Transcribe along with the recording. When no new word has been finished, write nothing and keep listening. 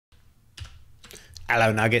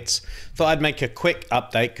Hello Nuggets. Thought I'd make a quick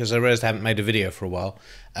update because I realized I haven't made a video for a while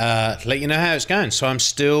to let you know how it's going. So I'm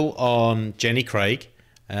still on Jenny Craig.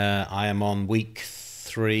 I am on week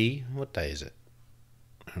 3. What day is it?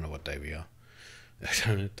 I don't know what day we are.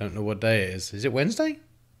 I don't know what day it is. Is it Wednesday?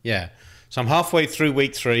 Yeah. So I'm halfway through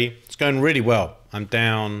week 3. It's going really well. I'm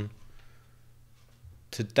down...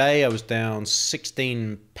 Today I was down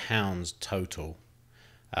 16 pounds total.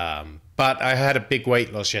 But I had a big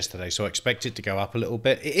weight loss yesterday, so I expect it to go up a little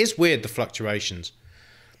bit. It is weird, the fluctuations.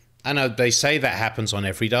 I know they say that happens on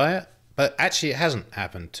every diet, but actually it hasn't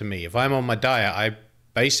happened to me. If I'm on my diet, I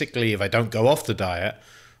basically, if I don't go off the diet,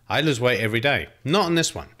 I lose weight every day. Not on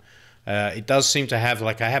this one. It does seem to have,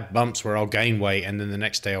 like, I have bumps where I'll gain weight and then the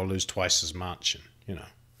next day I'll lose twice as much. And, you know,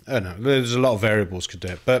 I don't know. There's a lot of variables could do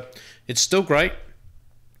it, but it's still great.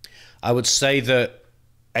 I would say that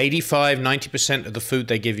 85–90% of the food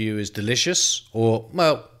they give you is delicious, or,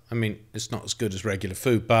 well, I mean, it's not as good as regular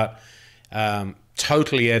food, but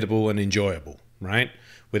totally edible and enjoyable, right?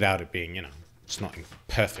 Without it being, you know, it's not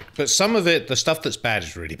perfect. But some of it, the stuff that's bad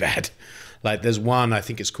is really bad. Like there's one, I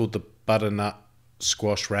think it's called the butternut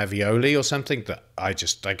squash ravioli or something, that I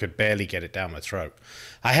could barely get it down my throat.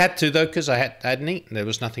 I had to though, because I hadn't eaten. There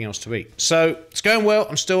was nothing else to eat. So it's going well.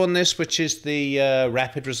 I'm still on this, which is the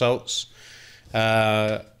rapid results.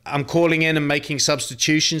 I'm calling in and making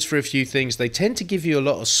substitutions for a few things. They tend to give you a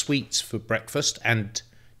lot of sweets for breakfast and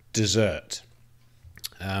dessert,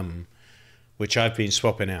 which I've been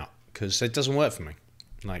swapping out because it doesn't work for me.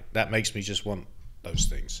 Like, that makes me just want those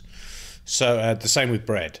things. So the same with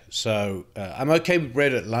bread. So I'm okay with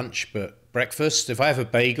bread at lunch, but breakfast, if I have a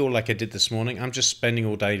bagel like I did this morning, I'm just spending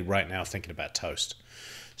all day right now thinking about toast.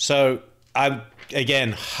 So I,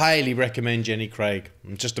 again, highly recommend Jenny Craig.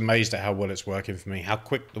 I'm just amazed at how well it's working for me, how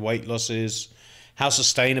quick the weight loss is, how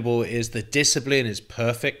sustainable it is. The discipline is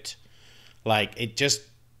perfect. Like, it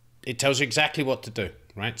tells you exactly what to do,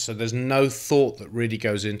 right? So there's no thought that really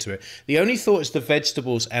goes into it. The only thought is the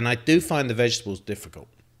vegetables, and I do find the vegetables difficult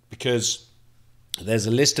because there's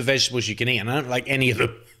a list of vegetables you can eat, and I don't like any of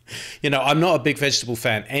them. You know, I'm not a big vegetable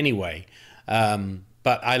fan anyway, but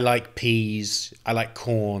I like peas, I like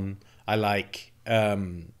corn, I like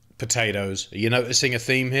potatoes. Are you noticing a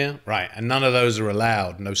theme here? Right, and none of those are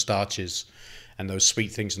allowed. No starches, and those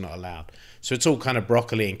sweet things are not allowed. So it's all kind of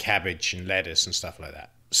broccoli and cabbage and lettuce and stuff like that.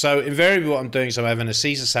 So invariably what I'm doing is I'm having a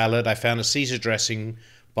Caesar salad. I found a Caesar dressing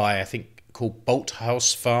by, I think, called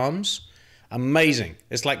Bolthouse Farms. Amazing.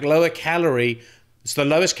 It's like lower calorie. It's the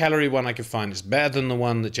lowest calorie one I could find. It's better than the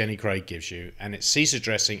one that Jenny Craig gives you. And it's Caesar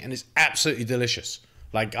dressing, and it's absolutely delicious.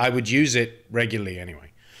 Like, I would use it regularly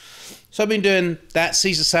anyway. So I've been doing that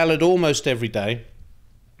Caesar salad almost every day.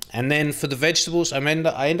 And then for the vegetables, I end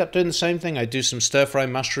up doing the same thing. I do some stir-fry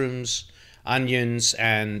mushrooms, onions,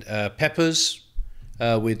 and peppers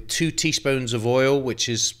with 2 teaspoons of oil, which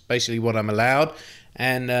is basically what I'm allowed.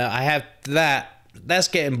 And I have that. That's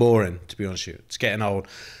getting boring, to be honest with you. It's getting old.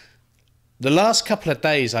 The last couple of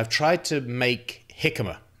days, I've tried to make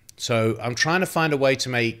jicama. So I'm trying to find a way to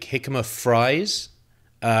make jicama fries.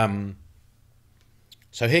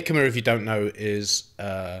 So jicama, if you don't know, is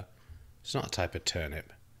it's not a type of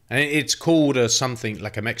turnip. And it's called something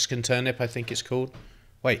like a Mexican turnip, I think it's called.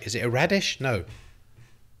 Wait, is it a radish? No.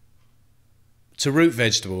 It's a root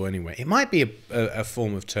vegetable anyway. It might be a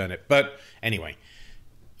form of turnip. But anyway,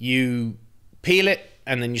 you peel it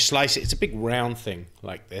and then you slice it. It's a big round thing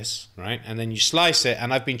like this, right? And then you slice it,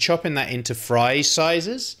 and I've been chopping that into fry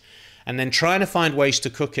sizes and then trying to find ways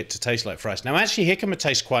to cook it to taste like fries. Now, actually, jicama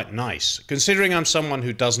tastes quite nice, considering I'm someone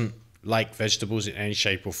who doesn't like vegetables in any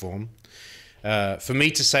shape or form. For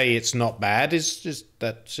me to say it's not bad is just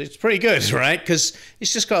that it's pretty good, right? Because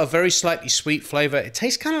it's just got a very slightly sweet flavor. It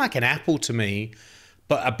tastes kind of like an apple to me,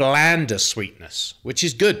 but a blander sweetness, which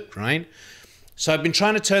is good, right? So I've been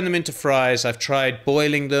trying to turn them into fries. I've tried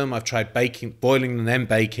boiling them. I've tried boiling them, then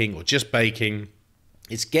baking, or just baking.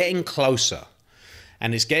 It's getting closer.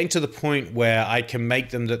 And it's getting to the point where I can make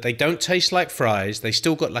them that they don't taste like fries. They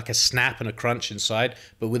still got like a snap and a crunch inside,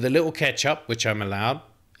 but with a little ketchup, which I'm allowed.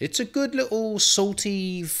 It's a good little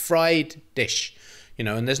salty fried dish, you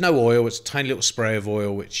know, and there's no oil. It's a tiny little spray of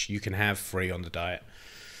oil, which you can have free on the diet.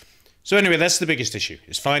 So anyway, that's the biggest issue,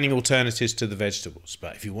 is finding alternatives to the vegetables.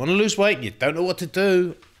 But if you want to lose weight and you don't know what to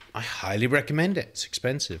do, I highly recommend it. It's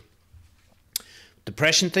expensive.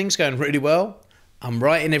 Depression thing's going really well. I'm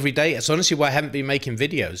writing every day. It's honestly why I haven't been making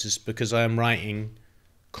videos, is because I am writing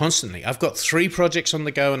constantly. I've got 3 projects on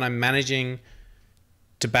the go, and I'm managing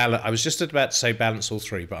to balance. I was just about to say balance all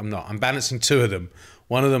 3, but I'm not. I'm balancing 2 of them.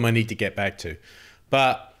 One of them I need to get back to.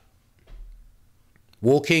 But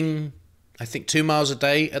walking, I think 2 miles a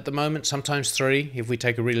day at the moment, sometimes 3 if we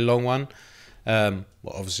take a really long one. Well,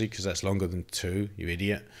 obviously, because that's longer than 2, you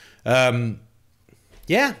idiot.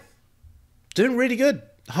 Yeah, doing really good.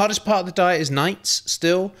 The hardest part of the diet is nights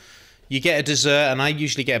still. You get a dessert, and I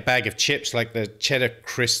usually get a bag of chips, like the cheddar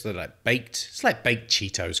crisps that I baked. It's like baked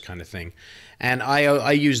Cheetos kind of thing. And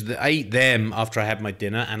I eat them after I have my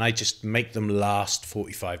dinner, and I just make them last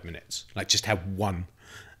 45 minutes. Like just have one,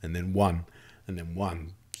 and then one, and then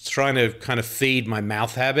one. Trying to kind of feed my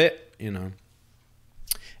mouth habit, you know.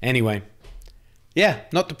 Anyway, yeah,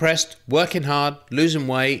 not depressed, working hard, losing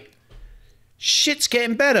weight. Shit's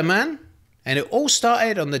getting better, man. And it all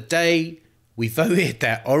started on the day we voted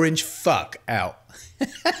that orange fuck out.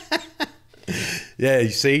 Yeah, you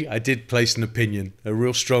see, I did place an opinion, a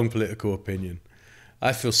real strong political opinion.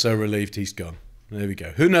 I feel so relieved he's gone. There we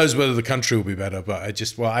go. Who knows whether the country will be better, but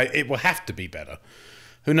it will have to be better.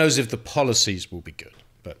 Who knows if the policies will be good.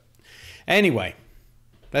 But anyway,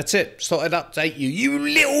 that's it. Just thought I'd update you, you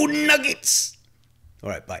little nuggets. All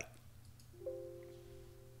right, bye.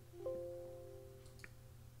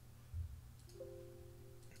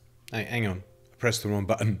 Hey, hang on. I pressed the wrong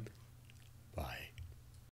button.